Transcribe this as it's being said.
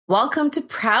Welcome to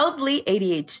Proudly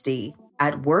ADHD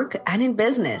at work and in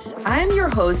business. I am your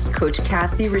host, Coach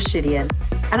Kathy Rashidian,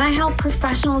 and I help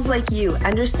professionals like you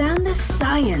understand the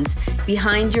science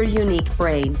behind your unique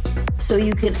brain so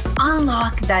you can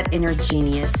unlock that inner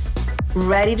genius.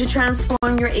 Ready to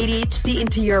transform your ADHD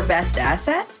into your best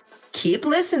asset? Keep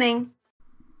listening.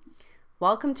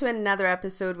 Welcome to another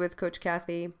episode with Coach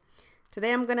Kathy.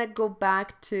 Today I'm going to go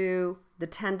back to the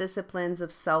 10 disciplines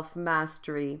of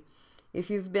self-mastery. If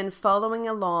you've been following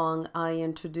along, I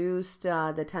introduced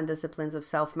the 10 disciplines of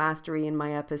self-mastery in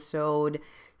my episode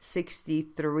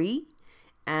 63.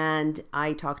 And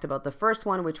I talked about the first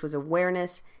one, which was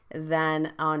awareness.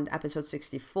 Then on episode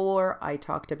 64, I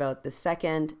talked about the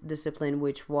second discipline,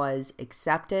 which was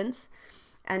acceptance.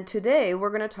 And today we're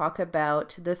going to talk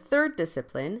about the third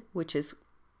discipline, which is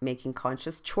making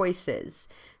conscious choices.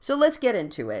 So let's get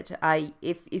into it.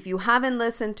 If you haven't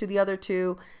listened to the other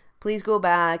two, please go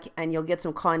back and you'll get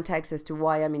some context as to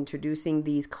why I'm introducing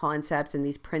these concepts and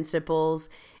these principles.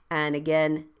 And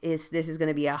again, this is going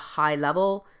to be a high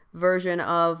level version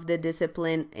of the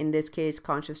discipline, in this case,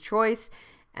 conscious choice.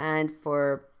 And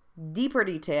for deeper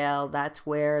detail, that's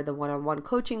where the one-on-one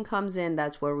coaching comes in.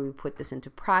 That's where we put this into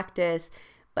practice.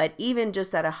 But even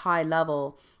just at a high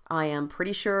level, I am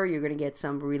pretty sure you're going to get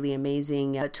some really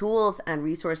amazing tools and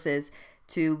resources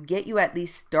to get you at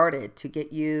least started, to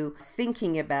get you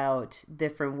thinking about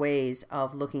different ways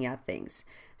of looking at things.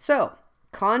 So,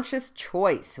 conscious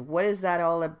choice, what is that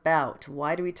all about?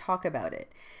 Why do we talk about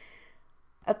it?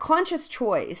 A conscious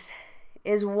choice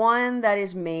is one that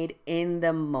is made in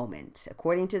the moment.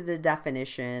 According to the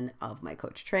definition of my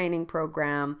coach training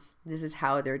program, this is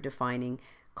how they're defining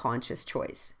conscious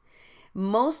choice.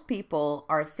 Most people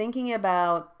are thinking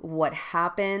about what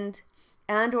happened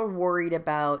and or worried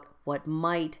about what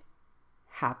might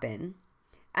happen.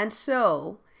 And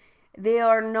so they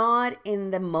are not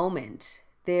in the moment.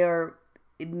 They are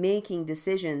making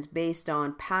decisions based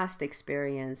on past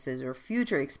experiences or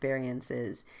future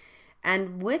experiences.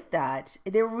 And with that,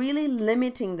 they're really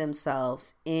limiting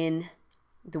themselves in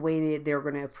the way they're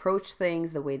going to approach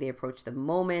things, the way they approach the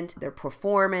moment, their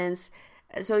performance.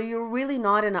 So you're really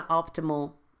not in an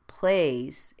optimal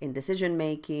place in decision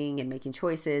making and making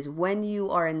choices when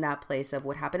you are in that place of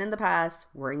what happened in the past,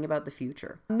 worrying about the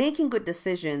future. Making good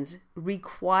decisions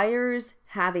requires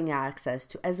having access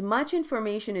to as much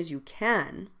information as you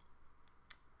can.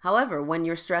 However, when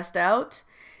you're stressed out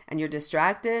and you're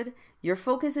distracted, your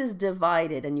focus is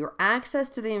divided and your access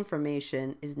to the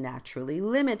information is naturally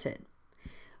limited.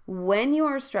 When you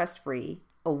are stress-free,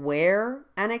 aware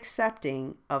and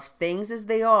accepting of things as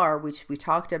they are, which we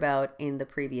talked about in the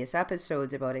previous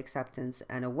episodes about acceptance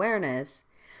and awareness,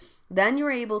 then you're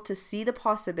able to see the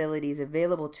possibilities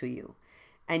available to you.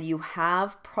 And you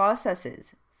have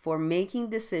processes for making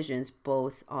decisions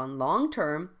both on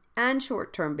long-term and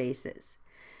short-term basis.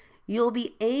 You'll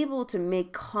be able to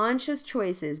make conscious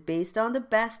choices based on the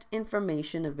best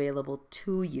information available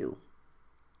to you.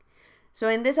 So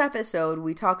in this episode,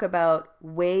 we talk about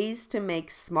ways to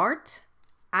make smart,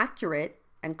 accurate,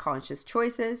 and conscious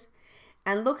choices,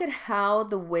 and look at how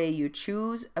the way you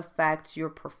choose affects your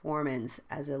performance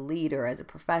as a leader, as a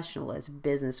professional, as a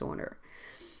business owner.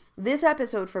 This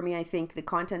episode for me, I think the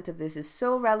content of this is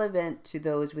so relevant to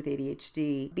those with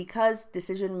ADHD because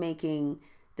decision making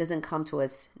doesn't come to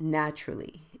us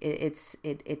naturally.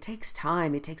 It takes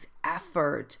time, it takes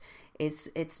effort.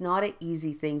 It's not an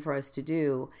easy thing for us to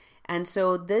do. And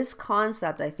so this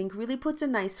concept, I think, really puts a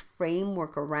nice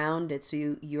framework around it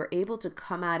so you're able to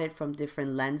come at it from different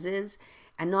lenses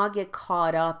and not get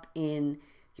caught up in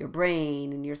your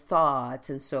brain and your thoughts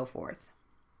and so forth.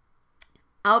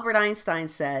 Albert Einstein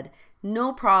said,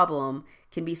 "No problem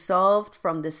can be solved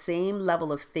from the same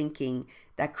level of thinking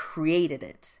that created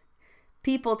it."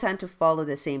 People tend to follow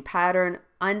the same pattern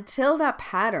until that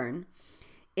pattern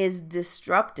is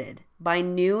disrupted by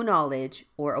new knowledge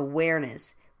or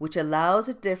awareness, which allows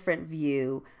a different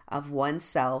view of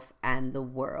oneself and the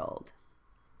world.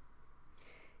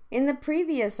 In the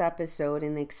previous episode,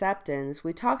 in acceptance,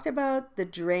 we talked about the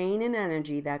drain in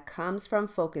energy that comes from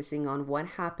focusing on what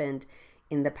happened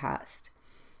in the past.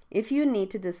 If you need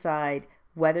to decide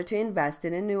whether to invest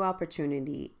in a new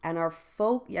opportunity and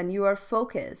you are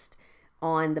focused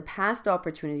on the past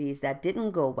opportunities that didn't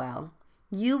go well,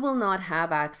 you will not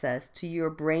have access to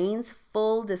your brain's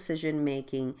full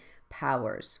decision-making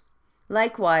powers.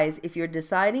 Likewise, if you're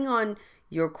deciding on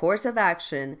your course of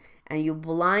action and you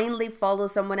blindly follow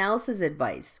someone else's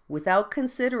advice without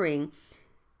considering,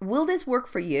 will this work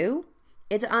for you?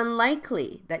 It's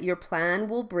unlikely that your plan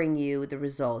will bring you the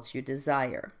results you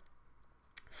desire.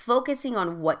 Focusing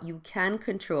on what you can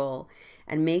control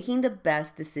and making the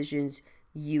best decisions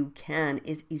you can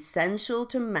is essential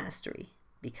to mastery,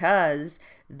 because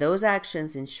those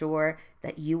actions ensure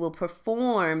that you will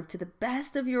perform to the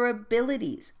best of your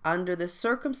abilities under the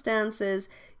circumstances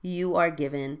you are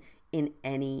given in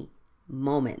any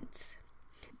moment.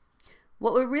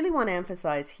 What we really want to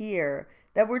emphasize here,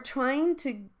 that we're trying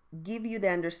to give you the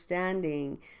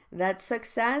understanding that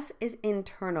success is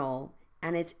internal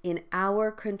and it's in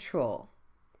our control.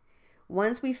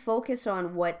 Once we focus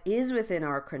on what is within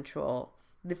our control,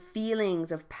 the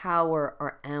feelings of power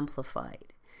are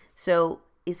amplified. So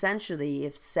essentially,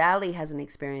 if Sally has an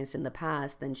experience in the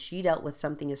past, then she dealt with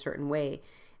something a certain way.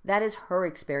 That is her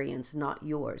experience, not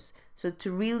yours. So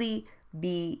to really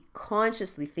be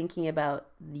consciously thinking about,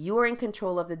 you're in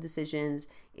control of the decisions,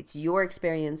 it's your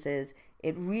experiences,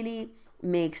 it really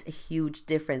makes a huge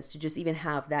difference to just even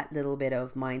have that little bit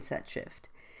of mindset shift.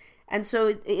 And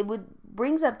so it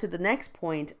brings up to the next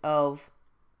point of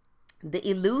the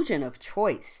illusion of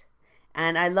choice.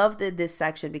 And I love this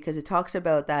section because it talks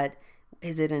about that.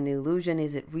 Is it an illusion?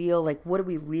 Is it real? Like, what are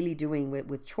we really doing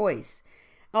with choice?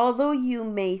 Although you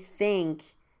may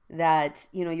think that,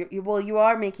 you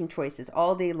are making choices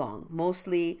all day long.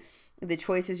 Mostly the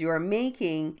choices you are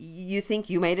making, you think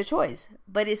you made a choice.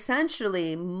 But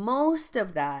essentially, most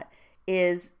of that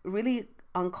is really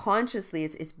unconsciously,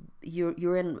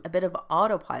 you're in a bit of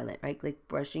autopilot, right? Like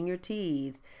brushing your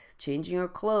teeth, changing your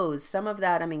clothes. Some of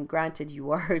that, granted,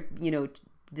 you are,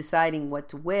 deciding what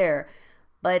to wear,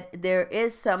 but there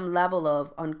is some level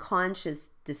of unconscious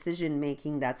decision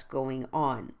making that's going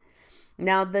on.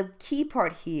 Now, the key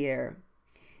part here,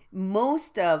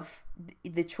 most of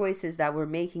the choices that we're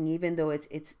making, even though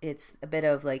it's a bit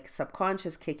of like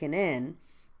subconscious kicking in,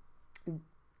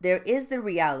 there is the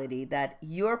reality that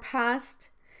your past,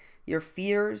 your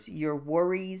fears, your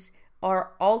worries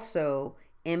are also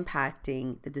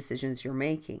impacting the decisions you're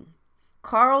making.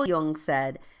 Carl Jung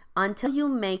said, until you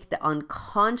make the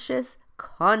unconscious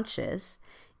conscious,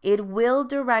 it will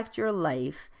direct your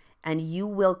life and you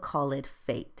will call it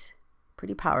fate.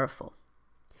 Pretty powerful.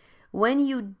 When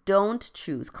you don't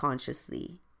choose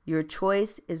consciously, your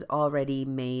choice is already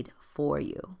made for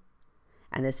you.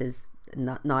 And this is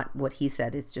not what he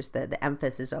said, it's just the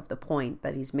emphasis of the point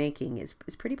that he's making is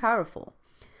pretty powerful.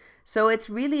 So it's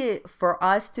really for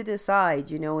us to decide,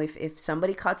 if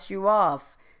somebody cuts you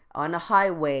off on a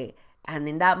highway, and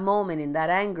in that moment, in that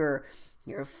anger,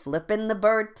 you're flipping the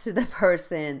bird to the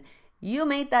person, you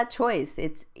made that choice.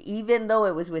 It's even though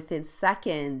it was within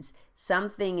seconds,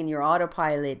 something in your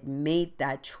autopilot made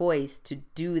that choice to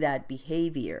do that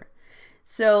behavior.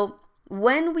 So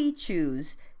when we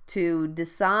choose to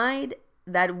decide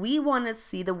that we want to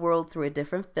see the world through a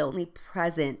different filter,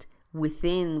 present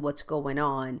within what's going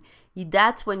on,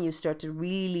 that's when you start to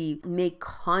really make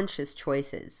conscious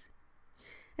choices.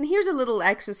 And here's a little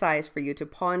exercise for you to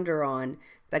ponder on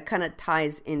that kind of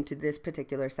ties into this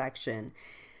particular section.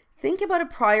 Think about a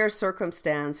prior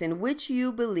circumstance in which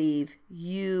you believe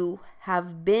you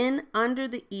have been under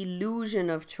the illusion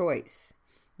of choice.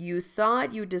 You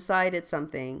thought you decided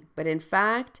something, but in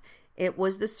fact, it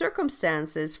was the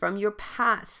circumstances from your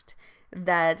past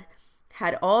that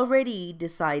had already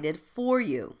decided for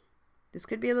you. This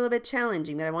could be a little bit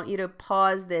challenging, but I want you to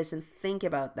pause this and think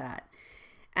about that.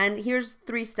 And here's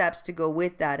 3 steps to go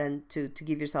with that and to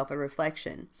give yourself a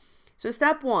reflection. So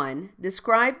step 1,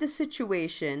 describe the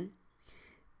situation,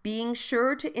 being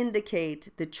sure to indicate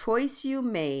the choice you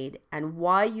made and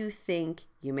why you think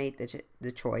you made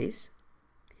the choice.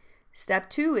 Step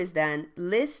 2 is then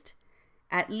list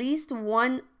at least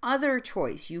one other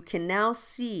choice you can now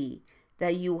see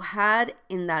that you had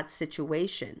in that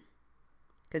situation.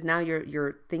 Because now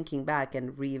you're thinking back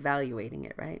and reevaluating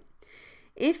it, right?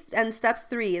 And step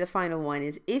 3, the final one,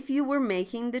 is if you were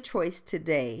making the choice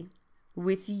today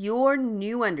with your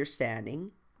new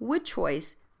understanding, what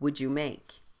choice would you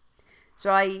make?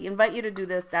 So I invite you to do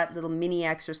that little mini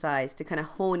exercise to kind of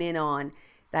hone in on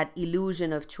that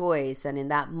illusion of choice. And in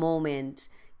that moment,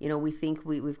 we think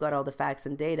we've got all the facts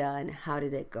and data, and how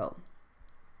did it go?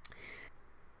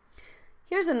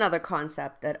 Here's another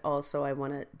concept that also I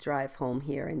want to drive home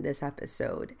here in this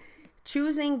episode.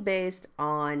 Choosing based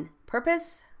on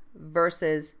purpose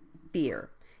versus fear.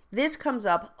 This comes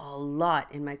up a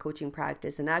lot in my coaching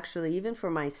practice. And actually, even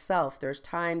for myself, there's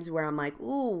times where I'm like,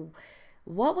 ooh,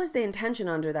 what was the intention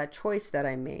under that choice that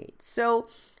I made? So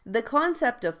the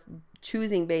concept of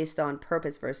choosing based on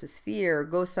purpose versus fear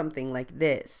goes something like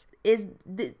this. Is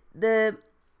the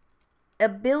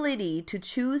ability to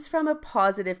choose from a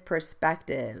positive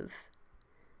perspective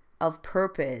of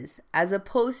purpose as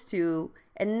opposed to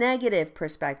a negative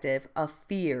perspective of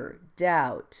fear,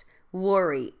 doubt,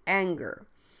 worry, anger,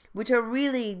 which are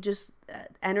really just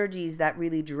energies that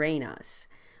really drain us.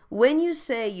 When you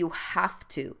say you have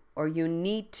to or you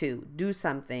need to do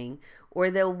something or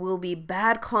there will be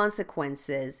bad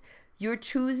consequences, you're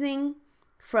choosing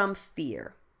from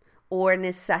fear or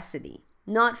necessity,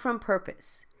 not from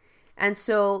purpose. And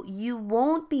so you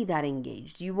won't be that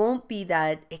engaged. You won't be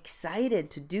that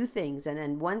excited to do things.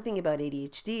 And one thing about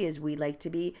ADHD is we like to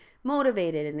be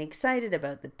motivated and excited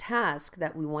about the task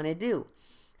that we want to do.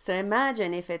 So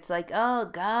imagine if it's like, oh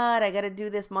God, I got to do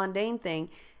this mundane thing.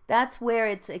 That's where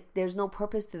it's like, there's no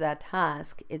purpose to that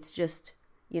task. It's just,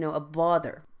 a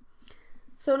bother.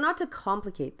 So not to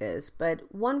complicate this, but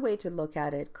one way to look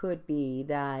at it could be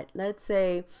that, let's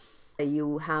say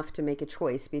you have to make a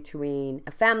choice between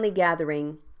a family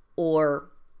gathering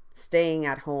or staying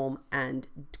at home and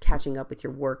catching up with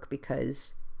your work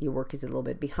because your work is a little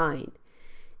bit behind.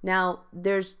 Now,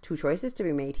 there's two choices to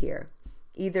be made here.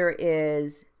 Either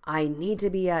is I need to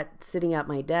be sitting at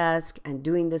my desk and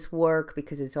doing this work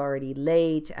because it's already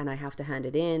late and I have to hand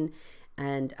it in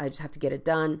and I just have to get it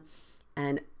done.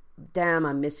 And damn,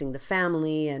 I'm missing the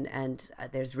family and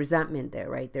there's resentment there,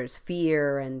 right? There's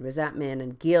fear and resentment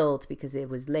and guilt because it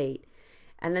was late.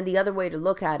 And then the other way to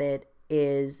look at it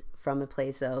is from a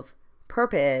place of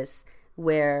purpose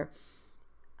where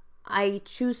I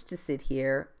choose to sit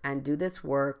here and do this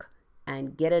work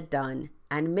and get it done.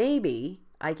 And maybe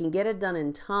I can get it done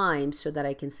in time so that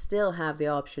I can still have the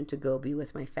option to go be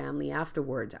with my family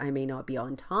afterwards. I may not be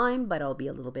on time, but I'll be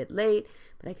a little bit late,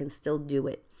 but I can still do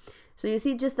it. So you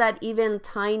see just that even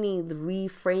tiny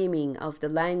reframing of the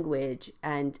language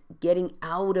and getting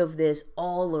out of this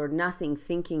all or nothing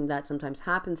thinking that sometimes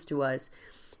happens to us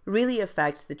really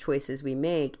affects the choices we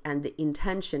make and the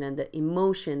intention and the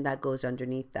emotion that goes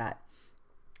underneath that.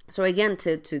 So again,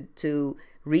 to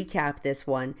recap this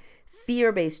one,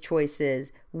 fear-based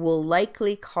choices will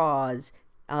likely cause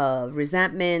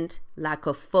resentment, lack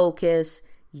of focus,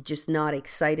 you're just not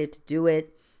excited to do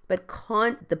it. But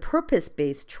the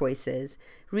purpose-based choices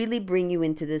really bring you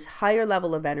into this higher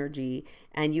level of energy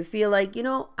and you feel like,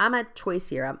 I'm at choice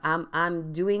here.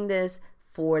 I'm doing this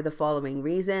for the following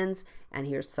reasons and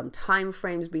here's some time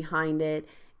frames behind it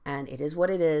and it is what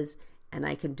it is and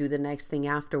I can do the next thing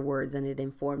afterwards and it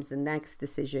informs the next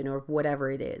decision or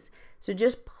whatever it is. So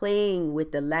just playing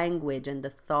with the language and the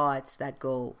thoughts that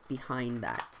go behind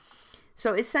that.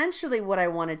 So essentially what I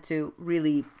wanted to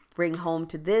really bring home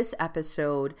to this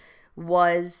episode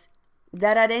was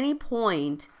that at any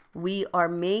point if we are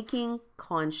making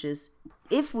conscious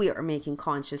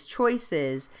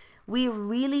choices, we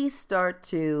really start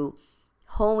to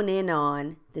hone in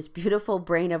on this beautiful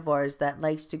brain of ours that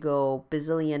likes to go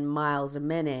bazillion miles a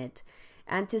minute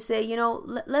and to say,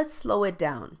 let's slow it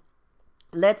down.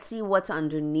 Let's see what's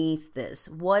underneath this.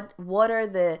 What are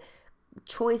the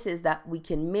choices that we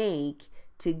can make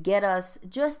to get us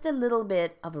just a little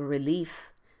bit of a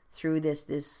relief through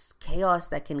this chaos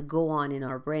that can go on in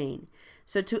our brain.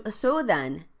 So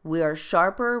then we are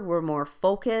sharper, we're more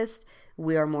focused,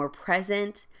 we are more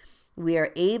present, we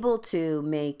are able to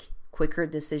make quicker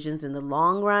decisions in the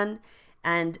long run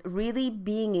and really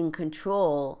being in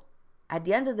control at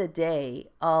the end of the day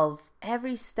of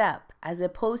every step, as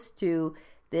opposed to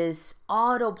this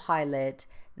autopilot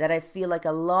that I feel like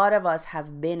a lot of us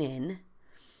have been in.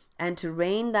 And to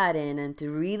rein that in and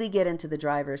to really get into the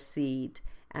driver's seat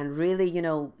and really,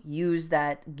 use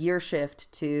that gear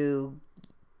shift to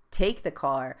take the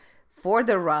car for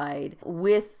the ride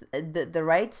with the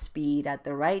right speed at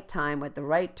the right time with the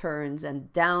right turns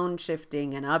and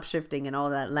downshifting and upshifting and all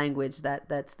that language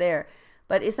that's there.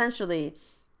 But essentially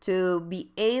to be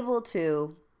able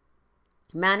to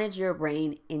manage your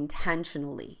brain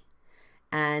intentionally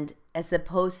and as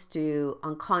opposed to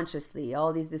unconsciously,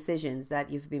 all these decisions that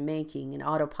you've been making in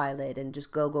autopilot and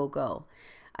just go, go, go.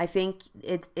 I think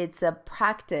it's a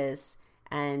practice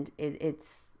and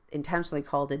it's intentionally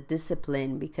called a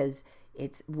discipline because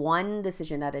it's one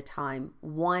decision at a time,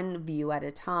 one view at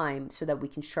a time so that we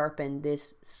can sharpen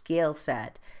this skill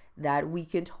set that we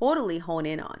can totally hone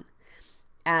in on.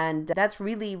 And that's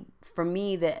really, for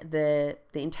me, the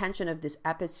intention of this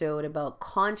episode about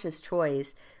conscious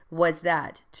choice was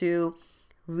that to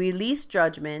release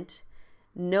judgment,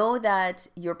 know that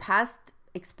your past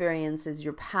experiences,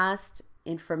 your past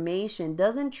information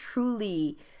doesn't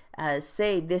truly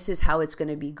say this is how it's going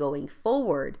to be going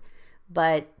forward,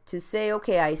 but to say,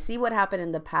 okay, I see what happened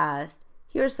in the past.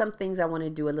 Here's some things I want to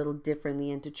do a little differently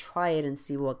and to try it and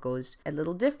see what goes a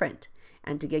little different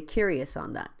and to get curious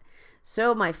on that.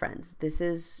 So my friends, this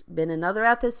has been another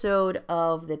episode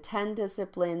of the 10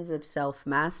 Disciplines of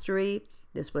Self-Mastery.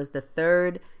 This was the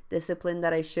third discipline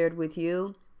that I shared with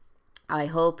you. I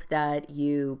hope that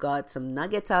you got some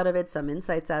nuggets out of it, some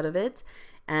insights out of it.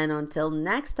 And until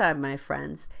next time, my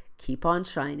friends, keep on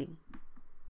shining.